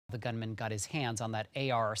The gunman got his hands on that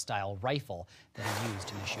AR-style rifle that he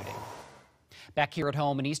used in the shooting. Back here at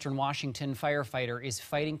home in eastern Washington, firefighter is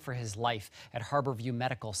fighting for his life at Harborview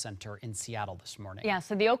Medical Center in Seattle this morning. Yeah,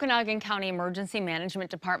 so the Okanogan County Emergency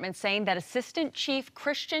Management Department saying that Assistant Chief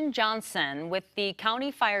Christian Johnson with the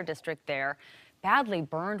county fire district there badly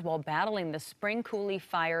burned while battling the spring coulee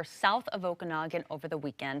fire south of Okanogan over the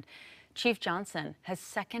weekend. Chief Johnson has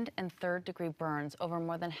second and third degree burns over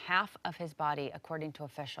more than half of his body, according to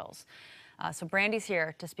officials. So Brandy's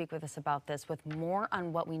here to speak with us about this with more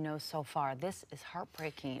on what we know so far. This is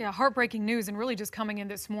heartbreaking. Yeah, heartbreaking news, and really just coming in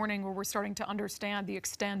this morning where we're starting to understand the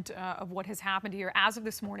extent of what has happened here. As of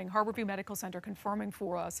this morning, Harborview Medical Center confirming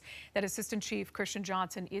for us that Assistant Chief Christian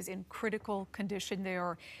Johnson is in critical condition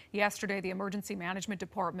there. Yesterday, the Emergency Management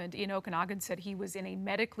Department in Okanogan said he was in a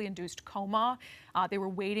medically induced coma. They were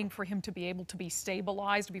waiting for him to be able to be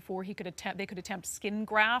stabilized before they could attempt skin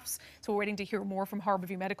grafts. So we're waiting to hear more from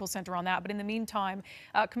Harborview Medical Center on that. But in the meantime,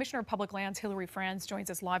 Commissioner of Public Lands Hillary Franz joins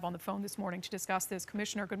us live on the phone this morning to discuss this.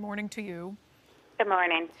 Commissioner, good morning to you. Good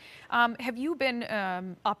morning. Have you been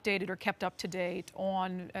updated or kept up to date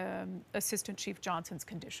on Assistant Chief Johnson's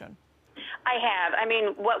condition? I have. I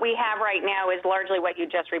mean, what we have right now is largely what you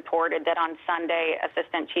just reported, that on Sunday,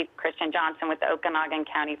 Assistant Chief Christian Johnson with the Okanogan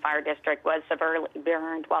County Fire District was severely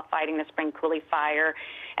burned while fighting the spring coulee fire,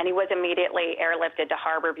 and he was immediately airlifted to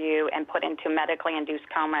Harborview and put into medically induced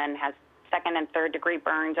coma and has second and third degree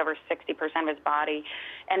burns over 60% of his body,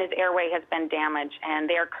 and his airway has been damaged. And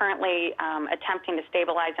they are currently attempting to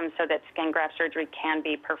stabilize him so that skin graft surgery can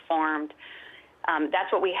be performed.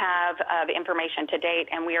 That's what we have of information to date,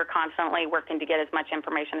 and we are constantly working to get as much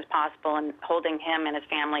information as possible and holding him and his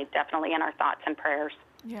family definitely in our thoughts and prayers.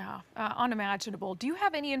 Yeah, unimaginable. Do you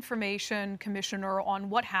have any information, Commissioner, on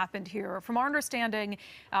what happened here? From our understanding,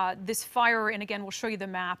 this fire, and again, we'll show you the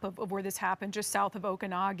map of where this happened, just south of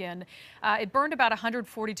Okanogan. It burned about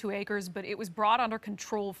 142 acres, but it was brought under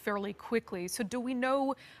control fairly quickly. So do we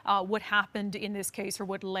know what happened in this case or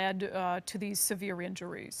what led to these severe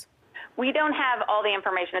injuries? We don't have all the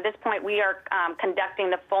information. At this point, we are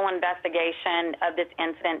conducting the full investigation of this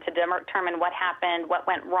incident to determine what happened, what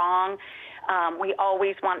went wrong. We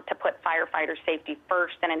always want to put firefighter safety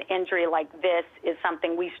first, and an injury like this is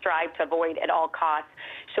something we strive to avoid at all costs.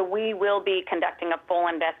 So we will be conducting a full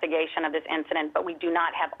investigation of this incident, but we do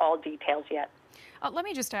not have all details yet. Let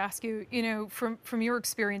me just ask you, from your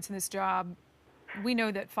experience in this job, we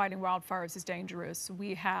know that fighting wildfires is dangerous.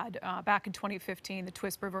 We had, back in 2015, the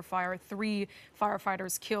Twist River fire, 3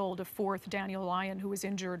 firefighters killed, a 4th, Daniel Lyon, who was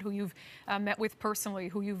injured, who you've met with personally,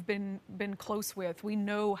 who you've been close with. We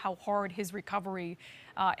know how hard his recovery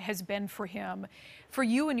has been for him. For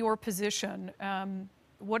you in your position,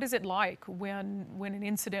 what is it like when an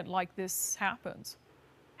incident like this happens?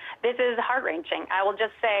 This is heart-wrenching. I will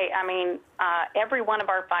just say, I mean, every one of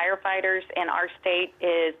our firefighters in our state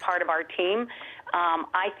is part of our team.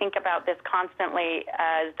 I think about this constantly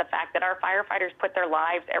as the fact that our firefighters put their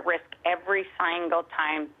lives at risk every single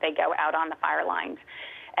time they go out on the fire lines.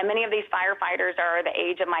 And many of these firefighters are the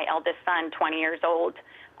age of my eldest son, 20 years old.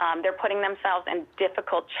 They're putting themselves in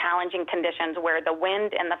difficult, challenging conditions where the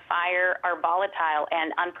wind and the fire are volatile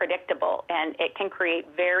and unpredictable, and it can create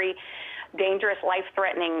very dangerous,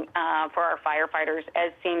 life-threatening for our firefighters,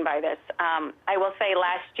 as seen by this. I will say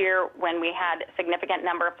last year when we had a significant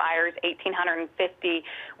number of fires, 1,850,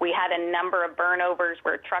 we had a number of burnovers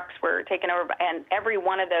where trucks were taken over, and every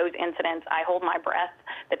one of those incidents, I hold my breath.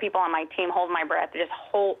 The people on my team hold my breath, just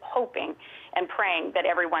hoping and praying that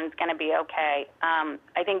everyone's going to be okay.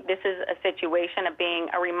 I think this is a situation of being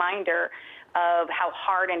a reminder of how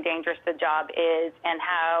hard and dangerous the job is, and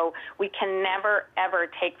how we can never,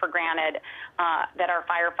 ever take for granted that our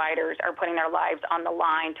firefighters are putting their lives on the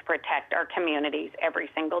line to protect our communities every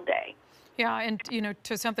single day. Yeah, and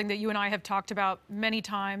to something that you and I have talked about many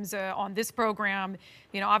times on this program,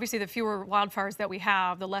 obviously the fewer wildfires that we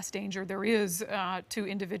have, the less danger there is to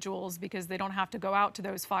individuals because they don't have to go out to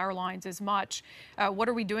those fire lines as much. What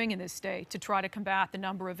are we doing in this state to try to combat the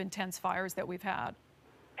number of intense fires that we've had?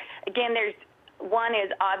 Again, one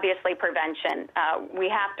is obviously prevention. We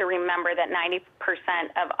have to remember that 90%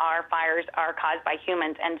 of our fires are caused by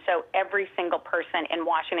humans, and so every single person in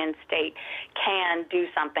Washington state can do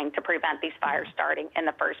something to prevent these fires starting in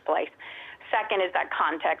the first place. Second is that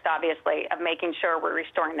context, obviously, of making sure we're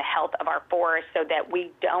restoring the health of our forests so that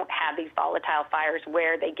we don't have these volatile fires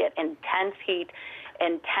where they get intense heat,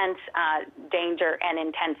 intense danger, and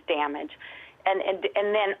intense damage.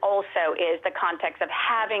 And then also is the context of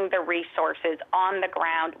having the resources on the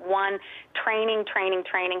ground. One, training,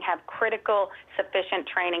 have critical, sufficient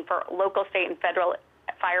training for local, state, and federal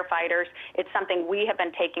firefighters. It's something we have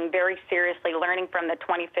been taking very seriously, learning from the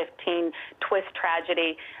 2015 Twist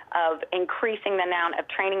tragedy of increasing the amount of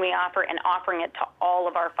training we offer and offering it to all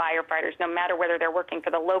of our firefighters, no matter whether they're working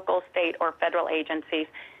for the local, state, or federal agencies,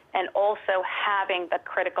 and also having the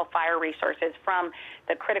critical fire resources from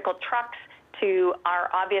the critical trucks to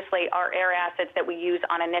obviously our air assets that we use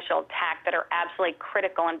on initial attack that are absolutely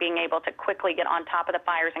critical in being able to quickly get on top of the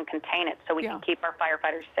fires and contain it so we can keep our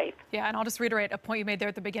firefighters safe. Yeah, and I'll just reiterate a point you made there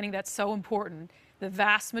at the beginning that's so important. The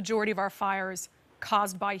vast majority of our fires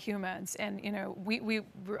caused by humans, and we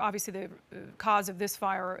obviously the cause of this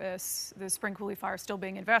fire, the spring coulee fire, is still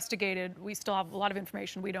being investigated. We still have a lot of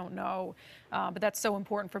information we don't know, but that's so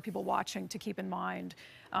important for people watching to keep in mind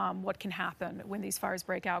what can happen when these fires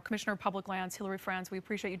break out. Commissioner of Public Lands Hillary Franz, we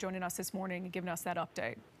appreciate you joining us this morning and giving us that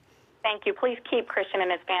update. Thank you. Please keep Christian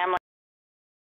and his family